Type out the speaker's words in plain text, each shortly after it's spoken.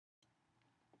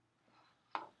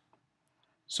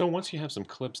So once you have some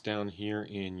clips down here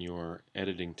in your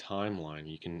editing timeline,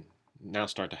 you can now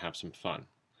start to have some fun.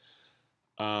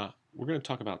 We're going to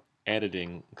talk about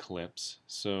editing clips.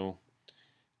 So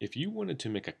if you wanted to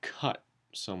make a cut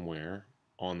somewhere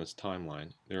on this timeline,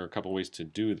 there are a couple ways to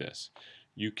do this.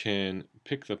 You can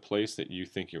pick the place that you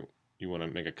think you want to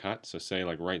make a cut. So say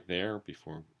like right there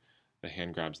before the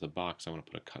hand grabs the box, I want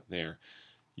to put a cut there.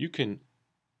 You can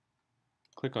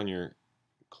click on your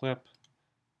clip,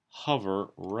 hover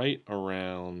right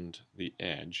around the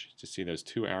edge to see those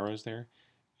two arrows there,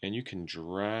 and you can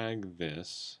drag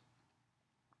this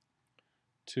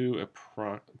to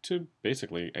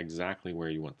basically exactly where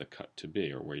you want the cut to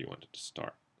be or where you want it to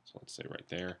start. So let's say right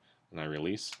there, and I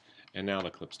release, and now the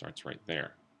clip starts right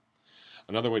there.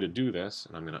 Another way to do this,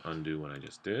 and I'm going to undo what I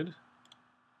just did.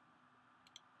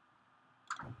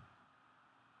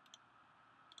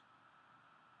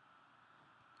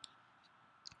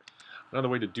 Another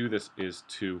way to do this is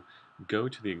to go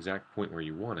to the exact point where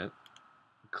you want it,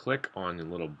 click on the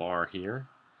little bar here,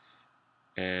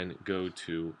 and go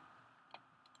to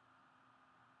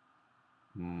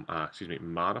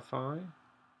modify,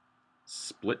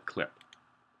 split clip.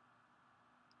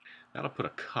 That'll put a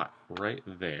cut right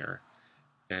there,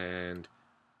 and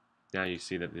now you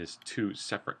see that there's two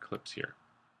separate clips here,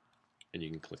 and you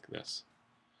can click this.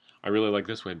 I really like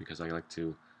this way because I like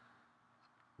to,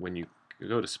 when you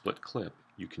go to split clip,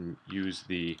 you can use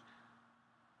the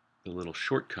little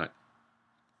shortcut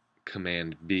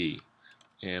Command B,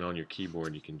 and on your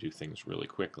keyboard you can do things really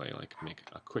quickly, like make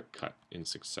a quick cut in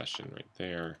succession right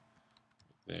there,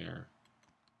 there.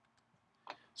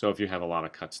 So if you have a lot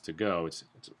of cuts to go, it's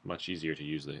much easier to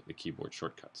use the keyboard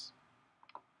shortcuts.